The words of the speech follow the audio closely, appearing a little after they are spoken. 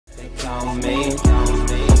on me.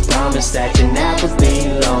 Promise that you'll never be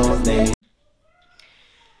lonely.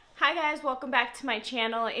 Hi guys, welcome back to my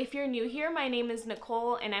channel. If you're new here, my name is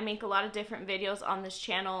Nicole and I make a lot of different videos on this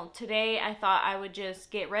channel. Today I thought I would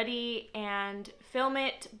just get ready and film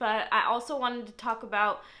it, but I also wanted to talk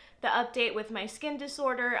about the update with my skin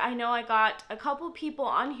disorder. I know I got a couple people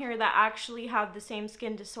on here that actually have the same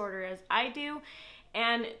skin disorder as I do,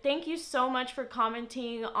 and thank you so much for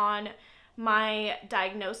commenting on my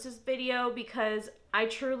diagnosis video, because I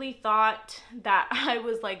truly thought that I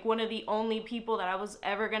was like one of the only people that I was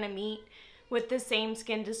ever gonna meet with the same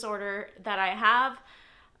skin disorder that I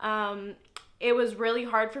have. It was really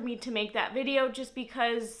hard for me to make that video just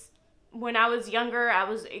because when I was younger, I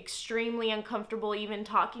was extremely uncomfortable even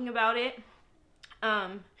talking about it.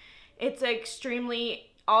 It's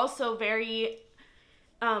extremely also very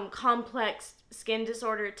complex skin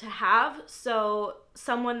disorder to have, so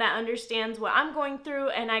someone that understands what I'm going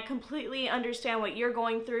through and I completely understand what you're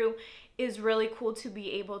going through is really cool to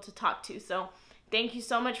be able to talk to. So thank you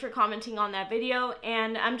so much for commenting on that video,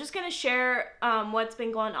 and I'm just gonna share what's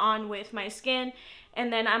been going on with my skin,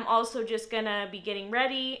 and then I'm also just gonna be getting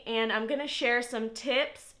ready and I'm gonna share some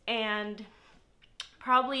tips, and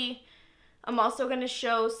probably I'm also going to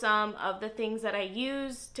show some of the things that I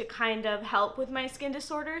use to kind of help with my skin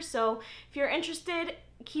disorder. So if you're interested,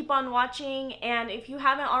 keep on watching, and if you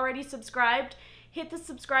haven't already subscribed, hit the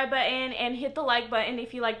subscribe button and hit the like button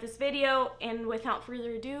if you like this video. And without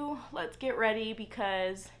further ado, let's get ready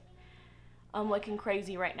because I'm looking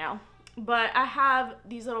crazy right now. But I have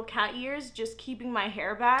these little cat ears just keeping my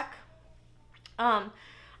hair back. I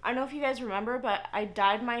don't know if you guys remember, but I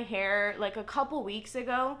dyed my hair like a couple weeks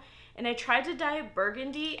ago. And I tried to dye it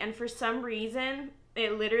burgundy, and for some reason,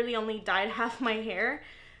 it literally only dyed half my hair.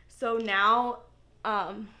 So now,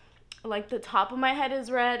 like the top of my head is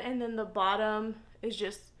red, and then the bottom is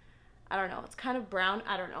just, I don't know, it's kind of brown,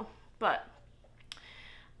 I don't know. But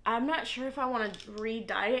I'm not sure if I want to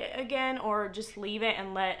re-dye it again or just leave it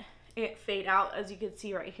and let it fade out. As you can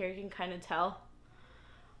see right here, you can kind of tell.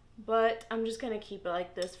 But I'm just going to keep it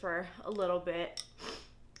like this for a little bit.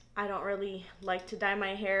 I don't really like to dye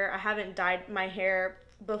my hair. I haven't dyed my hair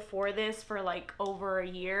before this for like over a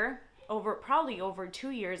year, probably over 2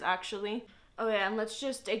 years actually. Okay, and let's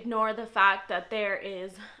just ignore the fact that there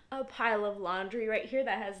is a pile of laundry right here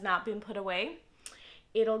that has not been put away.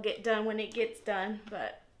 It'll get done when it gets done,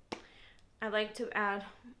 but I like to add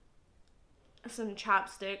some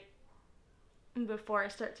chapstick before I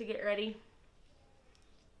start to get ready.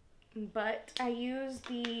 But I use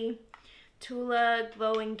the Tula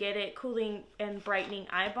Glow and Get It Cooling and Brightening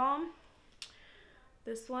Eye Balm,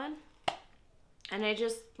 this one, and it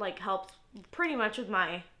just like helps pretty much with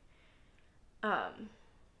my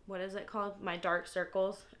what is it called, my dark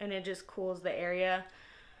circles, and it just cools the area,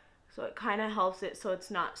 so it kind of helps it so it's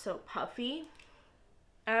not so puffy.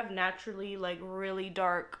 I have naturally like really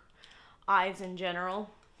dark eyes in general,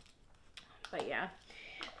 but yeah.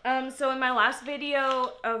 So in my last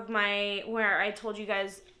video of where I told you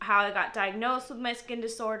guys how I got diagnosed with my skin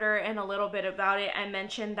disorder and a little bit about it, I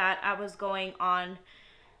mentioned that I was going on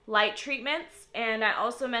light treatments, and I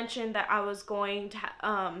also mentioned that I was going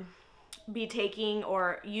to be taking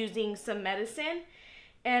or using some medicine,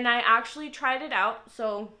 and I actually tried it out.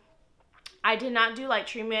 So I did not do light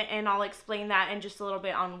treatment, and I'll explain that in just a little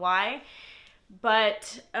bit on why.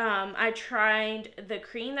 But I tried the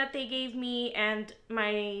cream that they gave me, and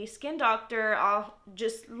my skin doctor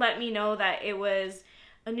just let me know that it was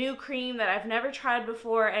a new cream that I've never tried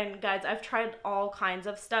before. And guys, I've tried all kinds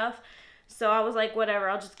of stuff, so I was like, whatever,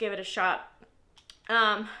 I'll just give it a shot.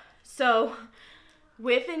 So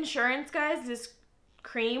with insurance, guys, this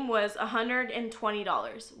cream was $120.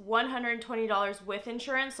 $120 with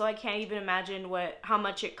insurance, so I can't even imagine how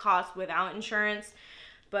much it costs without insurance.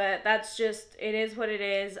 But that's just, it is what it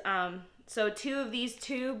is. So 2 of these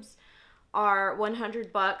tubes are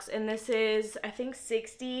 $100, and this is, I think,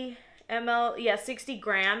 60 ml, yeah, 60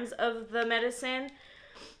 grams of the medicine.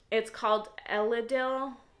 It's called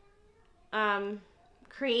Elidil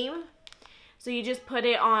cream. So you just put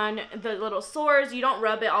it on the little sores. You don't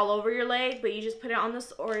rub it all over your leg, but you just put it on the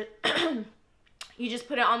sores. You just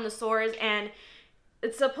put it on the sores, and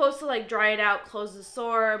it's supposed to like dry it out, close the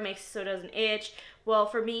sore, makes it so it doesn't itch. Well,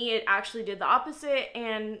 for me, it actually did the opposite,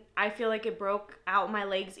 and I feel like it broke out my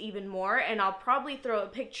legs even more. And I'll probably throw a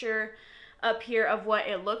picture up here of what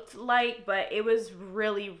it looked like, but it was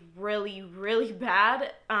really, really, really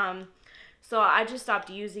bad. So I just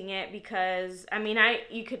stopped using it because, I mean,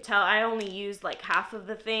 you could tell I only used like half of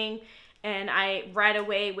the thing, and right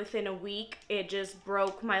away within a week it just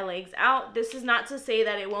broke my legs out. This is not to say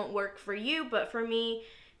that it won't work for you, but for me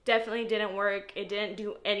definitely didn't work. It didn't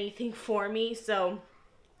do anything for me, so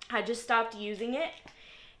I just stopped using it.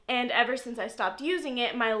 And ever since I stopped using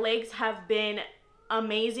it, my legs have been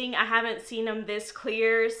amazing. I haven't seen them this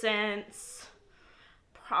clear since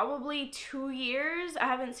probably 2 years. I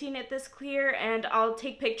haven't seen it this clear, and I'll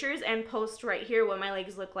take pictures and post right here what my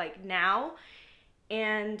legs look like now.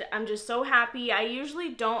 And I'm just so happy. I usually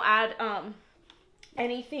don't add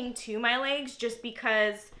anything to my legs just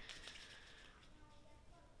because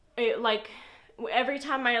it, like, every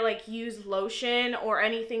time I like use lotion or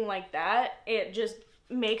anything like that, it just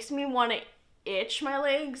makes me want to itch my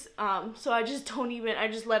legs. So I just don't even, I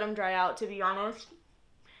just let them dry out, to be honest.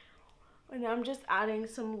 And I'm just adding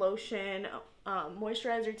some lotion,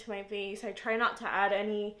 moisturizer to my face. I try not to add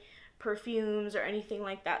any perfumes or anything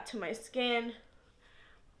like that to my skin,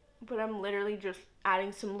 but I'm literally just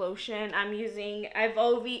adding some lotion. I'm using, I've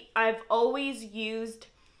always used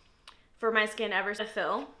for my skin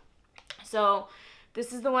Everfill. So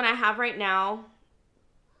this is the one I have right now.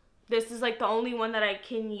 This is like the only one that I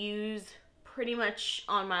can use pretty much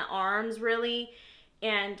on my arms, really,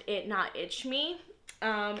 and it not itch me.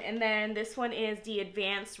 And then this one is the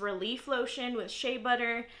Advanced Relief Lotion with shea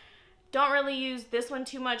butter. Don't really use this one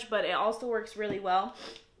too much, but it also works really well.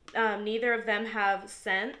 Neither of them have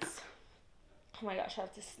scents. Oh my gosh, I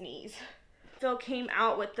have to sneeze. Phil came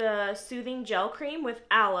out with the Soothing Gel Cream with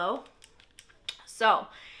aloe. So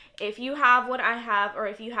if you have what I have, or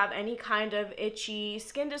if you have any kind of itchy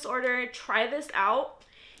skin disorder, try this out.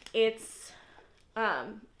 It's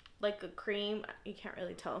like a cream. You can't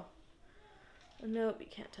really tell. Nope, you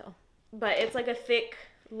can't tell. But it's like a thick,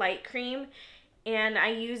 light cream. And I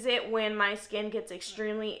use it when my skin gets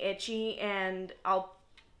extremely itchy, and I'll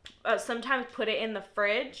sometimes put it in the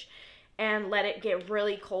fridge and let it get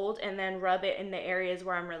really cold, and then rub it in the areas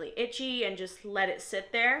where I'm really itchy and just let it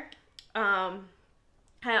sit there.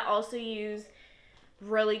 I also use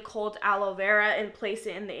really cold aloe vera and place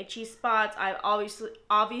it in the itchy spots. I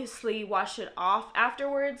obviously wash it off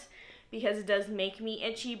afterwards because it does make me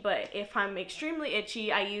itchy, but if I'm extremely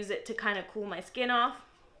itchy, I use it to kind of cool my skin off.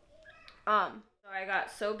 So I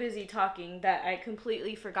got so busy talking that I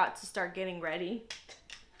completely forgot to start getting ready.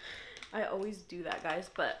 I always do that, guys,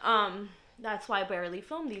 but that's why I barely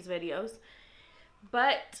film these videos.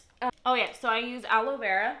 But oh yeah, so I use aloe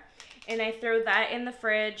vera, and I throw that in the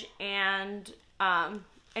fridge and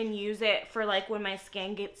use it for like when my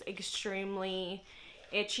skin gets extremely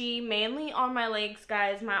itchy, mainly on my legs,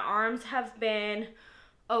 guys. My arms have been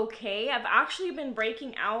okay. I've actually been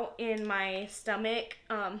breaking out in my stomach,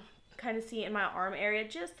 kind of see it in my arm area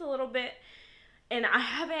just a little bit, and I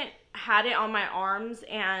haven't had it on my arms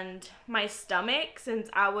and my stomach since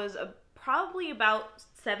I was probably about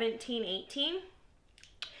 17, 18,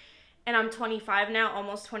 and I'm 25 now,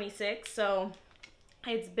 almost 26, so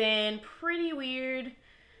it's been pretty weird.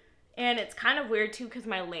 And it's kind of weird too because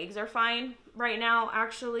my legs are fine right now,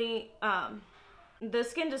 actually. The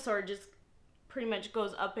skin disorder just pretty much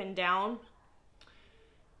goes up and down.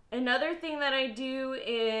 Another thing that I do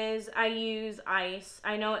is I use ice.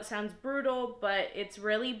 I know it sounds brutal, but it's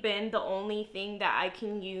really been the only thing that I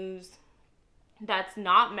can use that's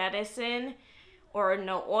not medicine or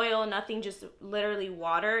no oil, nothing, just literally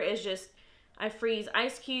water. It's just, I freeze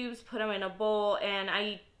ice cubes, put them in a bowl, and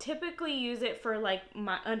I typically use it for like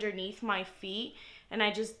my underneath my feet, and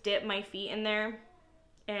I just dip my feet in there,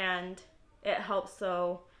 and it helps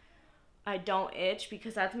so I don't itch,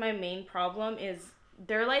 because that's my main problem. Is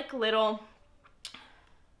they're like little,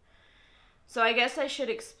 so I guess I should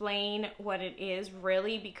explain what it is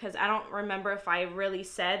really, because I don't remember if I really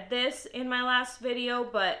said this in my last video,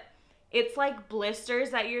 but it's like blisters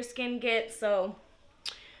that your skin gets. So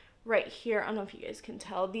right here, I don't know if you guys can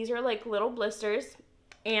tell, these are like little blisters,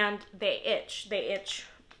 and they itch,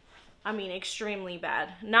 I mean, extremely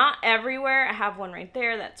bad. Not everywhere. I have one right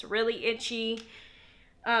there that's really itchy,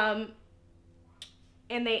 and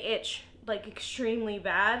they itch like extremely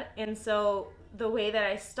bad. And so the way that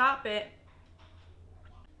I stop it,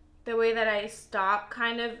 the way that I stop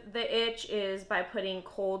kind of the itch is by putting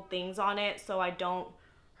cold things on it so I don't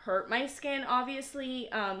hurt my skin, obviously.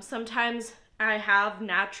 Sometimes I have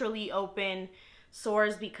naturally open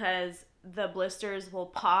sores because the blisters will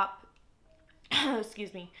pop.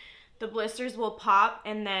 Excuse me. The blisters will pop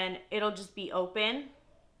and then it'll just be open.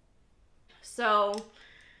 So,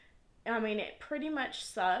 I mean, it pretty much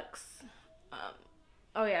sucks.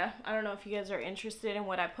 Oh yeah, I don't know if you guys are interested in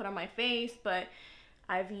what I put on my face, but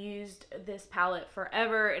I've used this palette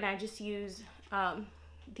forever, and I just use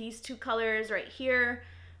these two colors right here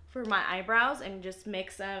for my eyebrows and just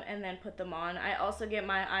mix them and then put them on. I also get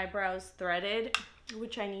my eyebrows threaded,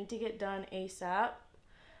 which I need to get done ASAP.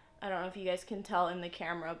 if you guys can tell in the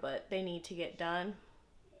camera, but they need to get done.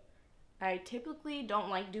 I typically don't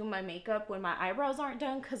like doing my makeup when my eyebrows aren't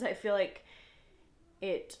done because I feel like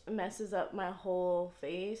it messes up my whole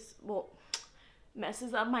face. Well,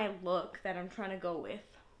 messes up my look that I'm trying to go with.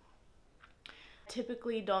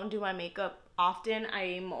 Typically don't do my makeup often.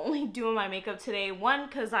 I'm only doing my makeup today, one,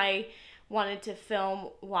 because I wanted to film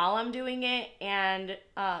while I'm doing it, and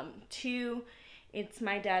two, it's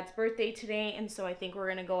my dad's birthday today, and so I think we're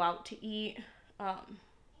gonna go out to eat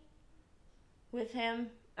with him.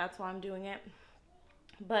 That's why I'm doing it.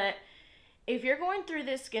 But if you're going through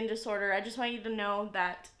this skin disorder, I just want you to know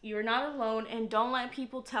that you're not alone, and don't let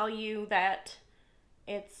people tell you that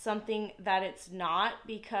it's something that it's not,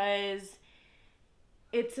 because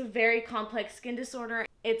it's a very complex skin disorder.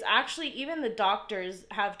 It's actually, even the doctors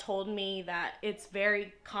have told me that it's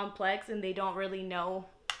very complex and they don't really know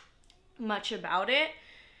much about it.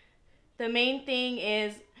 The main thing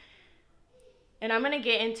is, and I'm going to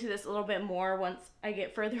get into this a little bit more once I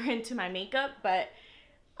get further into my makeup, but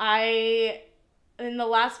in the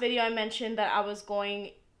last video I mentioned that I was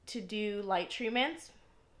going to do light treatments.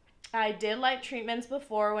 I did light treatments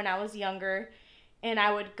before when I was younger, and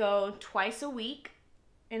I would go twice a week.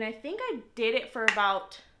 And I think I did it for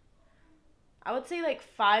about, I would say like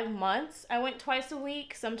 5 months. I went twice a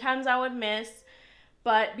week. Sometimes I would miss,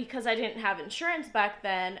 but because I didn't have insurance back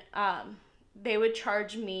then, they would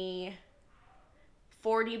charge me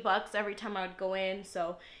 $40 every time I would go in.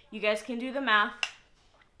 So you guys can do the math.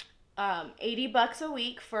 $80 a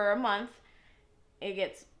week for a month. It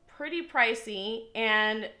gets pretty pricey,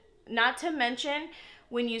 and not to mention,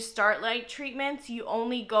 when you start light treatments, you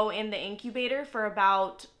only go in the incubator for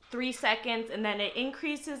about 3 seconds, and then it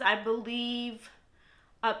increases, I believe,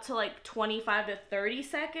 up to like 25 to 30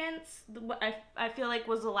 seconds. I feel like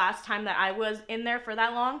was the last time that I was in there for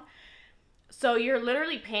that long. So you're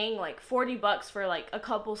literally paying like $40 for like a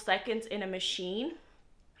couple seconds in a machine.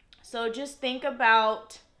 So just think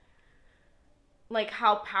about like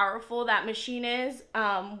how powerful that machine is.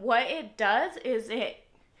 What it does is it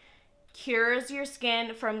cures your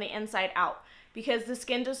skin from the inside out, because the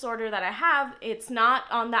skin disorder that I have, it's not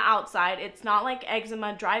on the outside. It's not like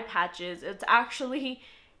eczema, dry patches. It's actually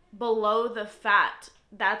below the fat.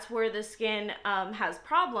 That's where the skin has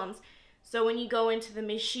problems. So when you go into the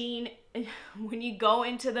machine,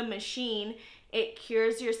 it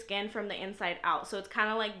cures your skin from the inside out. So it's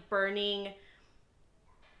kind of like burning,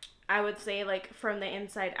 I would say, like from the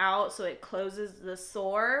inside out. So it closes the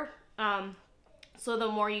sore. So the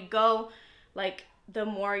more you go, like the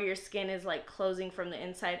more your skin is like closing from the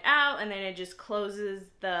inside out, and then it just closes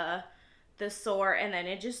the sore, and then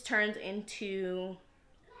it just turns into,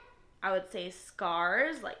 I would say,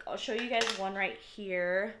 scars. Like I'll show you guys one right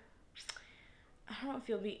here. I don't know if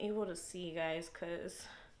you'll be able to see, guys, because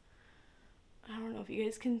I don't know if you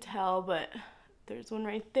guys can tell, but there's one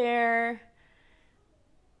right there.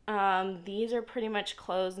 These are pretty much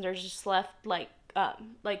closed, and there's just left like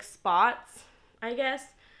spots, I guess.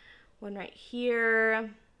 One right here,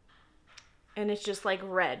 and it's just like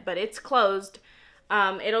red, but it's closed.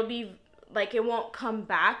 It'll be like, it won't come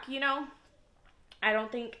back, you know. I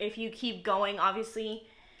don't think, if you keep going, obviously,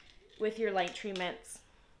 with your light treatments.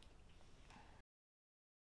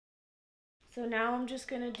 So now I'm just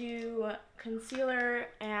gonna do concealer,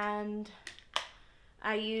 and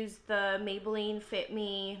I use the Maybelline Fit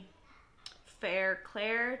Me Fair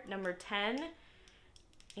Clair number 10.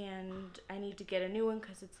 And I need to get a new one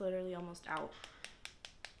because it's literally almost out.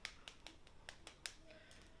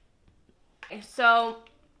 So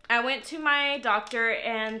I went to my doctor,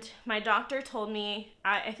 and my doctor told me,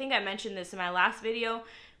 I think I mentioned this in my last video,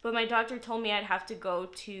 but my doctor told me I'd have to go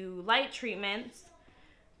to light treatments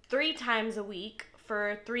 3 times a week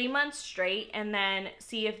for 3 months straight, and then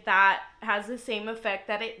see if that has the same effect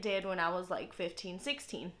that it did when I was like 15,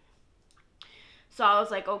 16. So I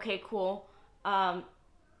was like, okay, cool.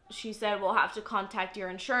 She said, we'll have to contact your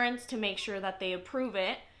insurance to make sure that they approve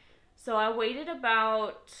it. So I waited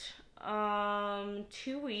about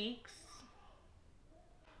 2 weeks,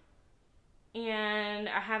 and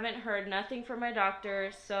I haven't heard nothing from my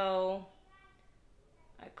doctor. So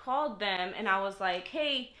I called them, and I was like,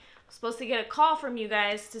 hey, I'm supposed to get a call from you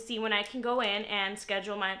guys to see when I can go in and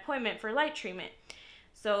schedule my appointment for light treatment.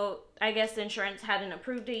 So I guess the insurance hadn't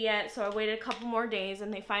approved it yet, so I waited a couple more days,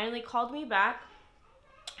 and they finally called me back.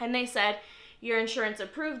 And they said, your insurance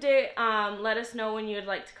approved it. Let us know when you would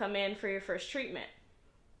like to come in for your first treatment.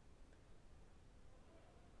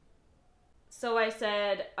 So I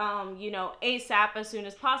said, you know, ASAP, as soon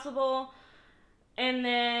as possible. And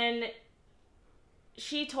then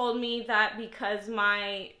she told me that because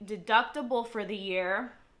my deductible for the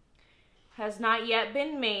year has not yet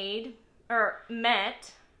been made or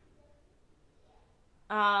met,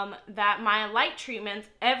 that my light treatments,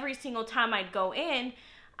 every single time I'd go in,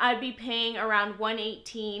 I'd be paying around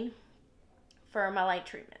 $118 for my light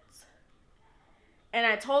treatments. And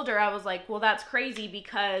I told her, I was like, well, that's crazy,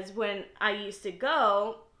 because when I used to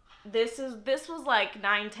go, this was like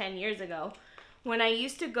 9-10 years ago. When I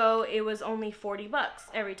used to go, it was only $40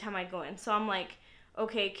 every time I'd go in. So I'm like,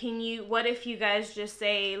 okay, what if you guys just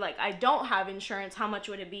say, like, I don't have insurance, how much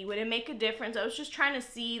would it be? Would it make a difference? I was just trying to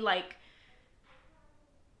see, like,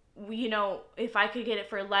 you know, if I could get it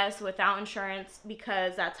for less without insurance,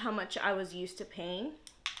 because that's how much I was used to paying.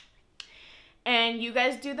 And you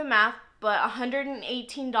guys do the math, but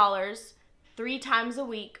 $118 3 times a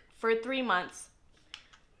week for 3 months,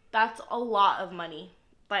 that's a lot of money.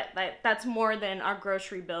 That's more than our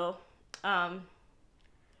grocery bill. And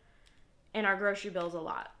our grocery bill is a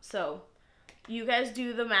lot. So you guys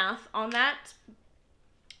do the math on that.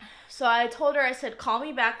 So I told her, I said, call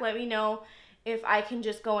me back, let me know if I can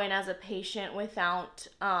just go in as a patient without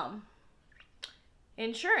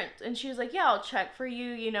insurance. And she was like, yeah, I'll check for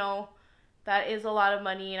you, you know, that is a lot of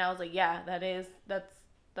money. And I was like, yeah,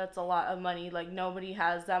 that's a lot of money. Like, nobody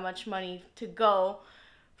has that much money to go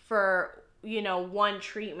for, you know, one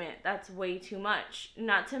treatment. That's way too much.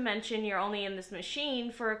 Not to mention, you're only in this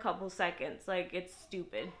machine for a couple seconds. Like, it's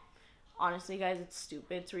stupid. Honestly, guys, it's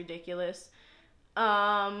stupid. It's ridiculous. But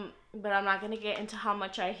I'm not going to get into how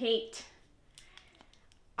much I hate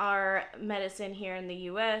our medicine here in the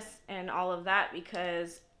US and all of that,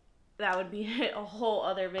 because that would be a whole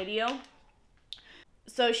other video.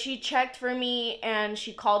 So she checked for me and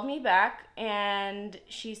she called me back and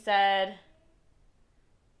she said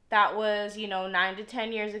that was, you know, 9 to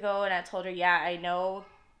 10 years ago. And I told her, yeah, I know,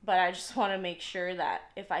 but I just want to make sure that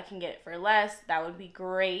if I can get it for less, that would be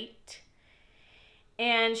great.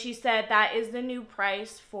 And she said that is the new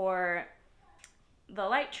price for the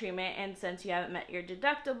light treatment, and since you haven't met your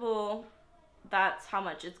deductible, that's how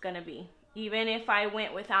much it's gonna be. Even if I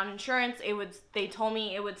went without insurance, they told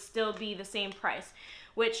me it would still be the same price,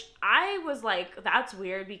 which I was like, that's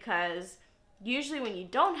weird, because usually when you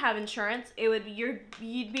don't have insurance, you'd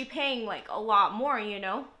be paying like a lot more, you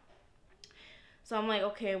know. So I'm like,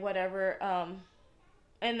 okay, whatever.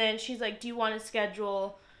 And then she's like, do you want to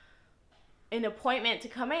schedule an appointment to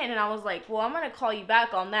come in? And I was like, well, I'm gonna call you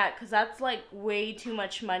back on that, because that's like way too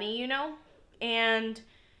much money, you know. And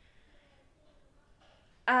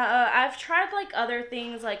I've tried like other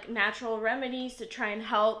things, like natural remedies, to try and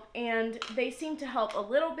help, and they seem to help a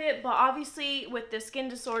little bit, but obviously with the skin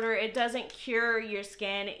disorder, it doesn't cure your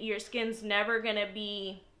skin. Your skin's never gonna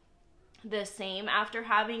be the same after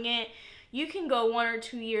having it. You can go 1 or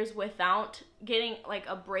 2 years without getting like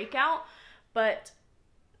a breakout, but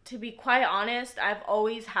to be quite honest, I've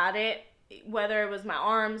always had it, whether it was my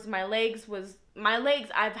arms, my legs my legs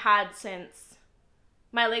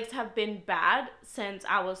have been bad since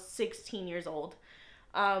I was 16 years old,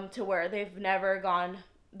 to where they've never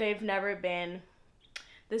been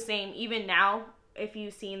the same. Even now, if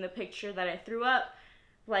you've seen the picture that I threw up,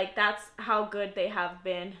 like, that's how good they have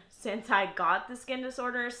been since I got the skin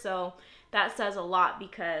disorder. So that says a lot,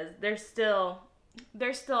 because they're still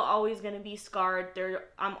always going to be scarred.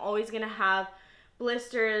 I'm always going to have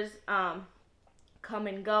blisters come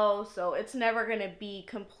and go. So it's never going to be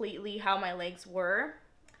completely how my legs were,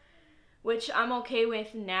 which I'm okay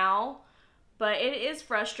with now. But it is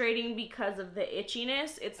frustrating because of the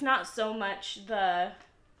itchiness. It's not so much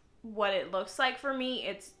what it looks like for me.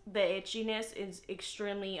 It's the itchiness is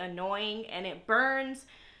extremely annoying and it burns.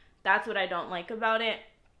 That's what I don't like about it.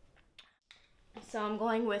 So I'm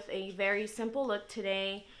going with a very simple look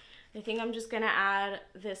today. I think I'm just going to add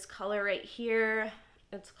this color right here.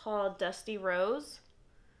 It's called Dusty Rose.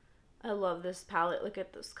 I love this palette. Look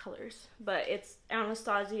at those colors. But it's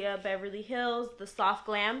Anastasia Beverly Hills, the Soft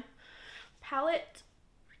Glam palette.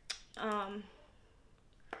 I'm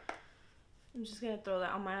just going to throw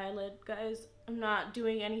that on my eyelid, guys. I'm not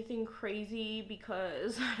doing anything crazy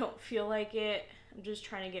because I don't feel like it. I'm just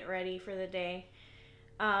trying to get ready for the day.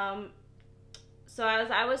 So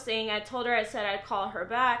as I was saying, I told her, I said I'd call her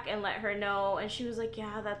back and let her know. And she was like,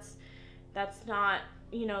 yeah, that's not,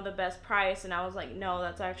 you know, the best price. And I was like, no,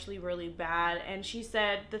 that's actually really bad. And she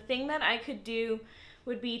said the thing that I could do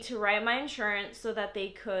would be to write my insurance so that they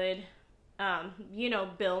could, you know,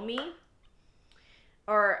 bill me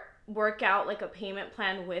or work out like a payment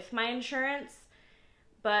plan with my insurance.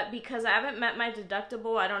 But because I haven't met my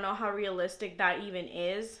deductible, I don't know how realistic that even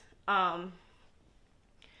is.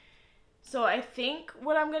 So I think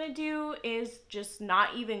what I'm going to do is just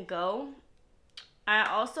not even go. I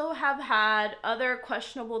also have had other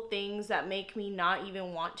questionable things that make me not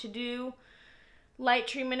even want to do light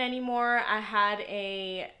treatment anymore. I had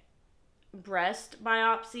a breast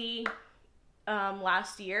biopsy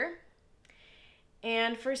last year.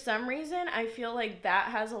 And for some reason, I feel like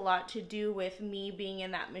that has a lot to do with me being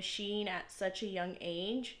in that machine at such a young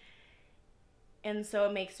age. And so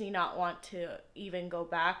it makes me not want to even go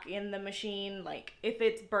back in the machine. Like, if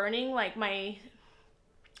it's burning, like, my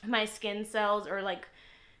skin cells, or like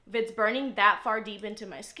if it's burning that far deep into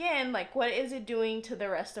my skin, like, what is it doing to the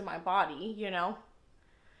rest of my body, you know?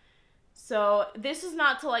 So this is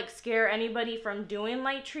not to like scare anybody from doing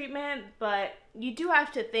light treatment, but you do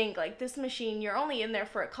have to think, like, this machine, you're only in there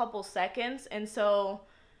for a couple seconds, and so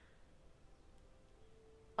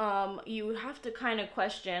you have to kind of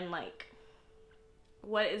question, like,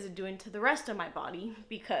 what is it doing to the rest of my body?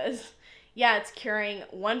 Because yeah, it's curing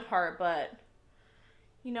one part, but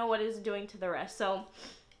you know, what is it doing to the rest? So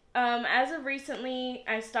as of recently,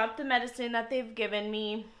 I stopped the medicine that they've given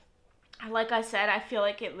me. Like I said, I feel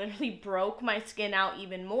like it literally broke my skin out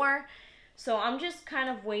even more. So I'm just kind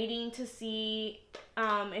of waiting to see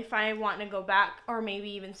if I want to go back, or maybe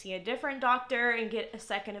even see a different doctor and get a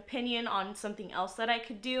second opinion on something else that I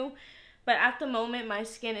could do. But at the moment, my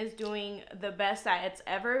skin is doing the best that it's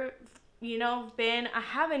ever, you know, been. I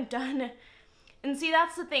haven't done, and see,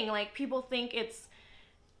 that's the thing, like, people think it's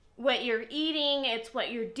what you're eating, it's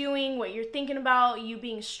what you're doing, what you're thinking about, you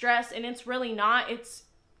being stressed, and it's really not. It's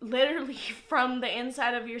literally from the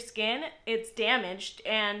inside of your skin, it's damaged,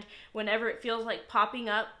 and whenever it feels like popping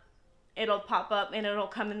up, it'll pop up and it'll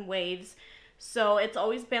come in waves. So it's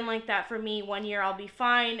always been like that for me. One year I'll be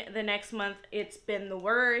fine, the next month it's been the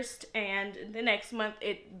worst, and the next month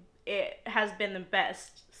it has been the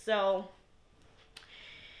best. So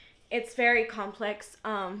it's very complex.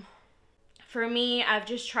 For me, I've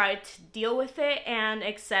just tried to deal with it and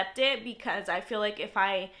accept it, because I feel like if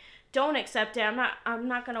I don't accept it, I'm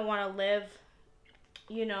not gonna want to live,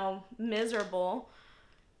 you know, miserable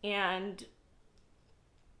and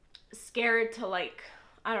scared to, like,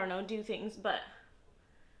 I don't know, do things. But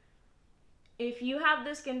if you have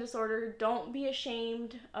this skin disorder, don't be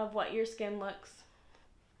ashamed of what your skin looks.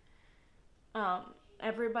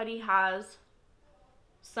 Everybody has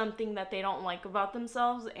something that they don't like about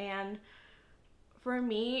themselves, and for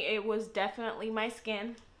me, it was definitely my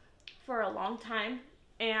skin for a long time,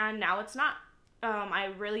 and now it's not.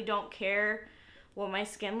 I really don't care what my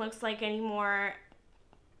skin looks like anymore.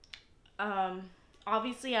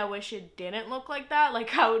 Obviously, I wish it didn't look like that.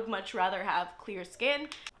 Like, I would much rather have clear skin.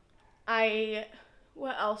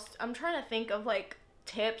 What else? I'm trying to think of, like,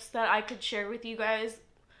 tips that I could share with you guys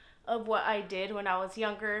of what I did when I was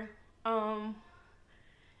younger.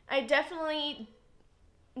 I definitely,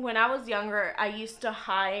 when I was younger, I used to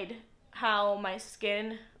hide how my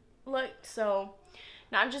skin looked. So,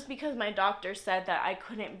 not just because my doctor said that I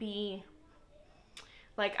couldn't be,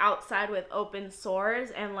 like, outside with open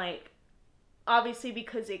sores, and, like, obviously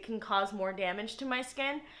because it can cause more damage to my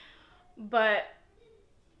skin, but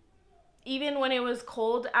even when it was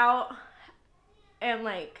cold out, and,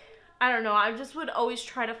 like, I don't know, I just would always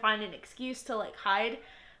try to find an excuse to, like, hide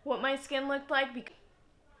what my skin looked like.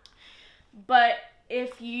 But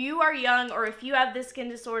if you are young, or if you have this skin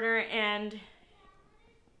disorder and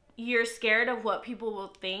you're scared of what people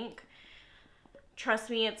will think, trust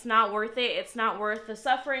me, it's not worth it. It's not worth the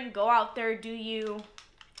suffering. Go out there, do you,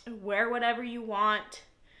 wear whatever you want.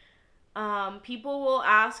 People will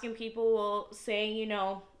ask, and people will say, you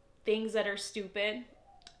know, things that are stupid.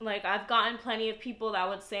 Like, I've gotten plenty of people that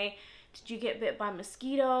would say, did you get bit by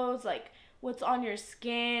mosquitoes? Like, what's on your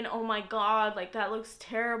skin? Oh my God, like, that looks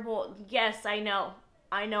terrible. Yes, I know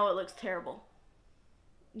it looks terrible.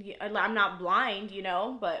 I'm not blind, you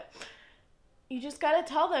know, but you just gotta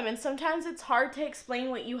tell them. And sometimes it's hard to explain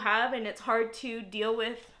what you have, and it's hard to deal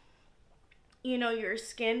with, you know, your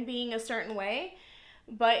skin being a certain way,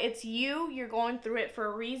 but it's you're going through it for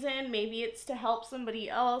a reason. Maybe it's to help somebody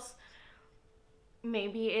else.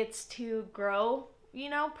 Maybe it's to grow, you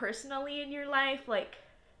know, personally in your life. Like,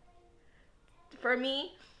 for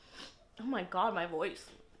me, oh my God, my voice.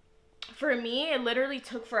 For me, it literally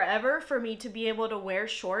took forever for me to be able to wear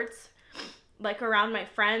shorts, like, around my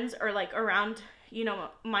friends, or, like, around, you know,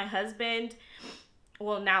 my husband.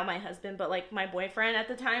 Well, now my husband, but, like, my boyfriend at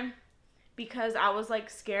the time, because I was, like,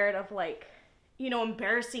 scared of, like, you know,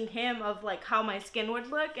 embarrassing him of, like, how my skin would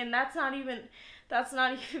look. And that's not even,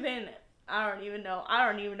 I don't even know.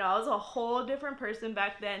 I was a whole different person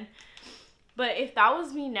back then. But if that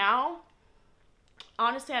was me now,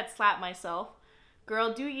 honestly, I'd slap myself.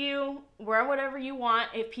 Girl, do you, wear whatever you want.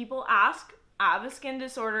 If people ask, I have a skin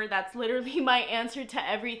disorder. That's literally my answer to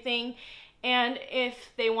everything. And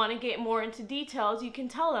if they want to get more into details, you can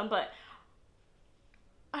tell them. But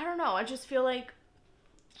I don't know. I just feel like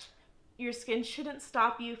your skin shouldn't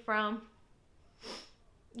stop you from,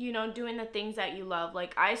 you know, doing the things that you love.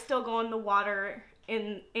 Like, I still go in the water,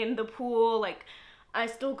 in the pool. Like, I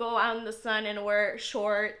still go out in the sun and wear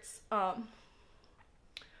shorts. I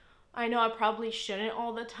know I probably shouldn't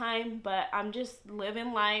all the time, but I'm just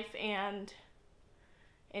living life and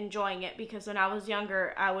enjoying it, because when I was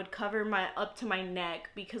younger, I would cover my up to my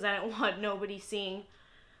neck because I didn't want nobody seeing,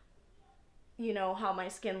 you know, how my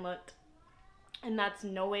skin looked. And that's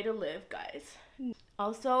no way to live, guys.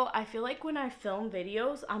 Also, I feel like when I film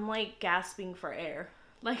videos, I'm like gasping for air.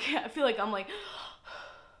 Like, I feel like I'm like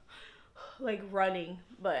running,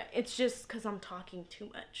 but it's just because I'm talking too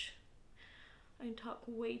much. I talk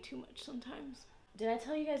way too much sometimes. Did I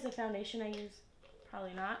tell you guys the foundation I use?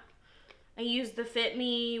 Probably not. I use the Fit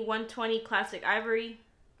Me 120 Classic Ivory.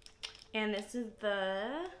 And this is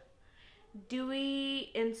the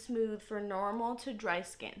Dewy and Smooth for normal to dry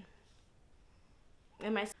skin.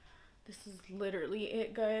 And this is literally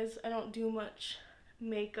it, guys. I don't do much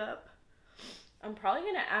makeup. I'm probably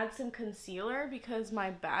gonna add some concealer because my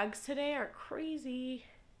bags today are crazy.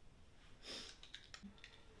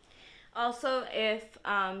 Also, if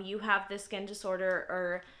you have this skin disorder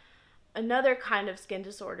or another kind of skin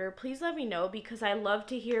disorder, please let me know, because I love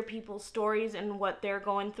to hear people's stories and what they're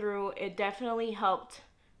going through. It definitely helped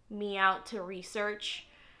me out to research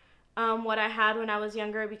what I had when I was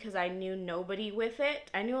younger, because I knew nobody with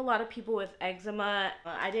it. I knew a lot of people with eczema.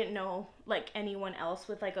 I didn't know like anyone else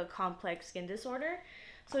with like a complex skin disorder.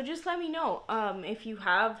 So just let me know if you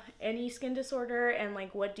have any skin disorder and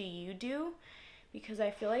like what do you do, because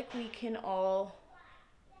I feel like we can all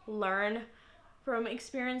learn from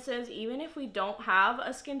experiences. Even if we don't have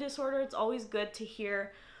a skin disorder, it's always good to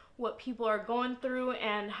hear what people are going through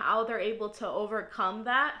and how they're able to overcome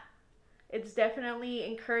that. It's definitely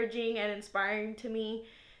encouraging and inspiring to me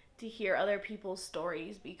to hear other people's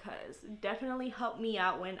stories, because it definitely helped me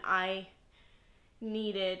out when I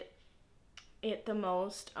needed it the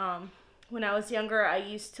most. When I was younger,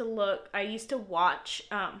 I still watch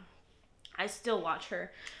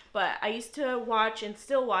her, but I used to watch and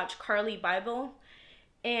still watch Carly Bible,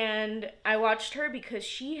 and I watched her because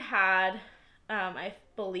she had, I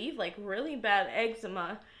believe, like really bad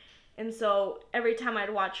eczema. And so every time I'd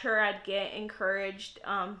watch her, I'd get encouraged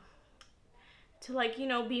to, like, you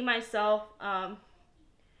know, be myself. And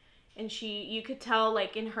you could tell,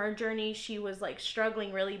 like, in her journey, she was, like,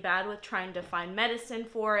 struggling really bad with trying to find medicine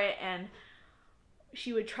for it. And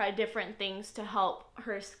she would try different things to help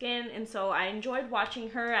her skin. And so I enjoyed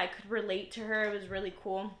watching her. I could relate to her. It was really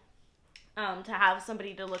cool to have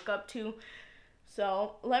somebody to look up to.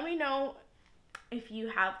 So let me know if you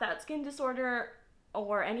have that skin disorder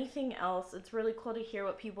or anything else. It's really cool to hear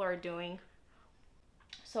what people are doing.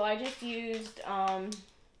 So I just used my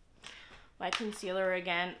concealer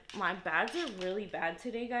again. My bags are really bad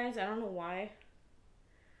today, guys. I don't know why.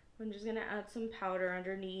 I'm just gonna add some powder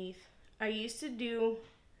underneath. I used to do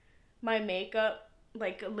my makeup,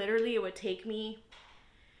 like literally it would take me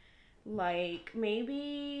like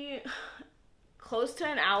maybe close to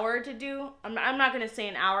an hour to do. I'm not gonna say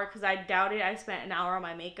an hour because I doubt it. I spent an hour on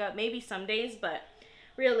my makeup, maybe some days, but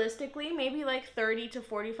realistically maybe like 30 to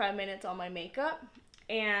 45 minutes on my makeup.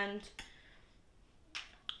 And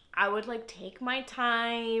I would like take my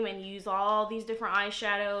time and use all these different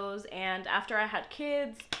eyeshadows. And after I had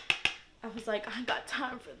kids, I was like, I got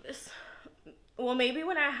time for this. Well, maybe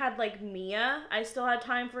when I had like Mia, I still had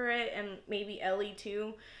time for it, and maybe Ellie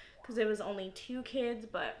too, because it was only 2 kids.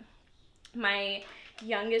 But my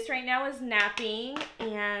youngest right now is napping,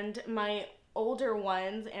 and my older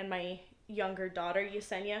ones and my younger daughter,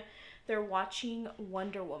 Yesenia, they're watching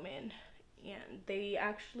Wonder Woman, and they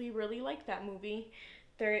actually really like that movie.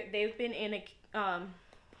 They've been in a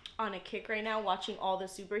on a kick right now, watching all the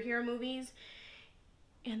superhero movies,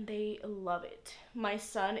 and they love it. My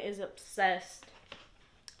son is obsessed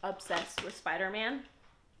with Spider-Man,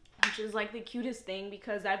 which is like the cutest thing,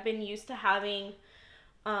 because I've been used to having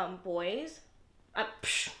boys.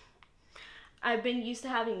 I've been used to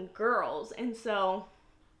having girls, and so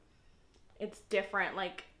it's different,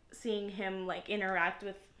 like seeing him like interact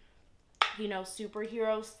with, you know,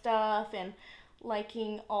 superhero stuff and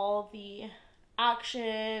liking all the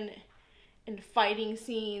action and fighting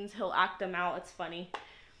scenes. He'll act them out. It's funny.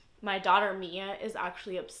 My daughter Mia is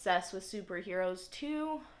actually obsessed with superheroes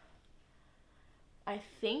too. I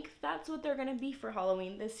think that's what they're gonna be for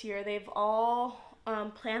Halloween this year. They've all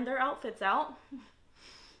planned their outfits out.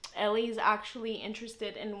 Ellie's actually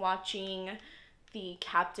interested in watching the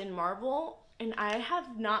Captain Marvel, and I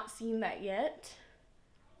have not seen that yet.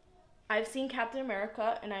 I've seen Captain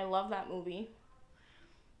America, and I love that movie,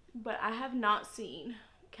 but I have not seen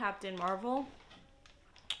Captain Marvel.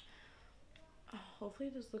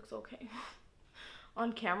 Hopefully this looks okay.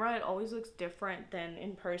 On camera, it always looks different than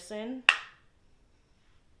in person,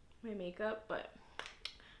 my makeup, but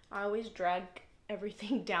I always drag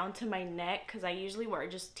everything down to my neck because I usually wear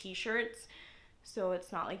just t-shirts, so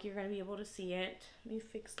it's not like you're gonna be able to see it. Let me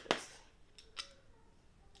fix this.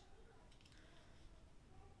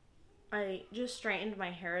 I just straightened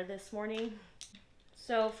my hair this morning.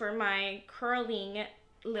 So for my curling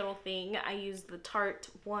little thing, I used the Tarte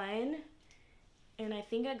one, and I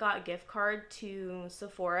think I got a gift card to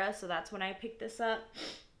Sephora, so that's when I picked this up.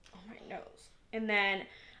 Oh, my nose. And then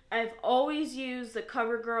I've always used the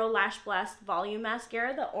CoverGirl Lash Blast Volume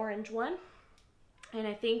Mascara, the orange one. And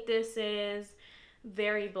I think this is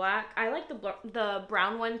Very Black. I like the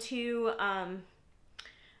brown one too.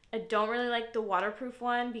 I don't really like the waterproof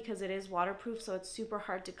one because it is waterproof, so it's super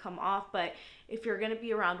hard to come off. But if you're going to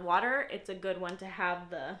be around water, it's a good one to have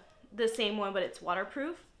the same one, but it's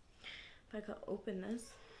waterproof. If I could open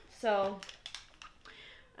this. So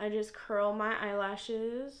I just curl my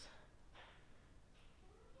eyelashes.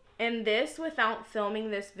 And this, without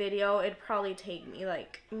filming this video, it'd probably take me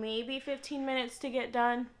like maybe 15 minutes to get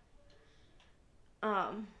done.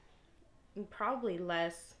 Probably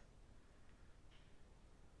less.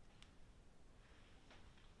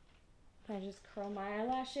 I just curl my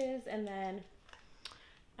eyelashes and then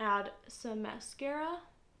add some mascara.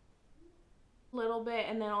 A little bit,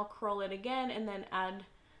 and then I'll curl it again and then add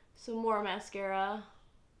some more mascara.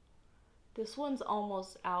 This one's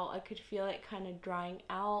almost out. I could feel it kind of drying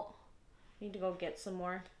out. I need to go get some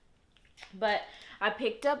more. But I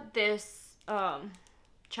picked up this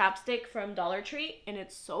chapstick from Dollar Tree, and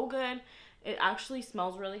it's so good. It actually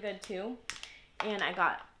smells really good too. And I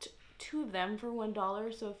got 2 of them for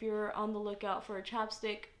 $1. So if you're on the lookout for a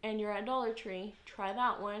chapstick and you're at Dollar Tree, try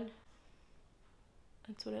that one.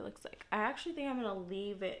 That's what it looks like. I actually think I'm gonna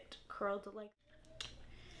leave it curled like.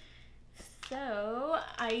 So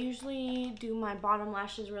I usually do my bottom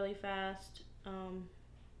lashes really fast.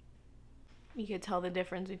 You could tell the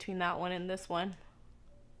difference between that one and this one.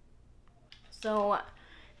 So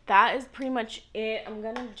that is pretty much it. I'm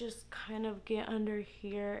gonna just kind of get under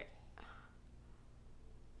here.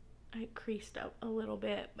 I creased up a little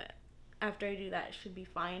bit, but after I do that, it should be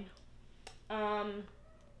fine.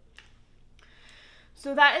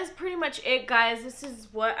 So that is pretty much it, guys. This is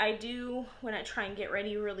what I do when I try and get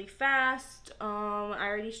ready really fast. I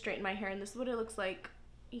already straightened my hair, and this is what it looks like.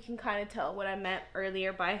 You can kind of tell what I meant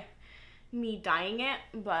earlier by me dyeing it,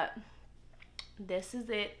 but this is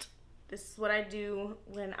it. This is what I do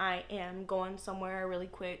when I am going somewhere really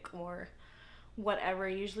quick or whatever.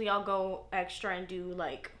 Usually I'll go extra and do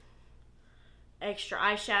like extra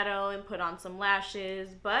eyeshadow and put on some lashes,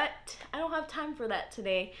 but I don't have time for that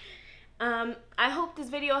today. I hope this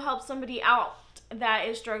video helps somebody out that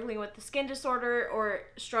is struggling with the skin disorder or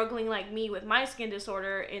struggling like me with my skin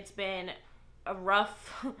disorder. It's been a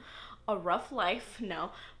rough life,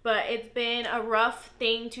 no, but it's been a rough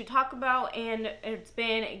thing to talk about, and it's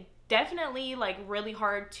been definitely like really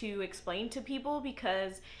hard to explain to people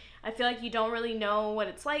because I feel like you don't really know what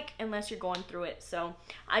it's like unless you're going through it. So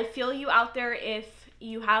I feel you out there if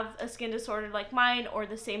you have a skin disorder like mine or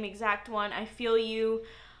the same exact one. I feel you.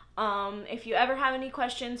 If you ever have any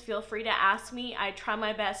questions, feel free to ask me. I try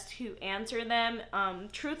my best to answer them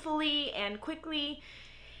truthfully and quickly.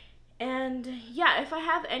 And yeah, if I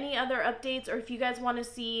have any other updates or if you guys want to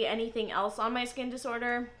see anything else on my skin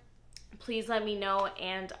disorder, please let me know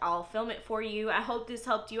and I'll film it for you. I hope this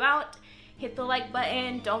helped you out. Hit the like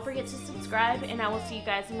button. Don't forget to subscribe, and I will see you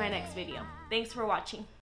guys in my next video. Thanks for watching.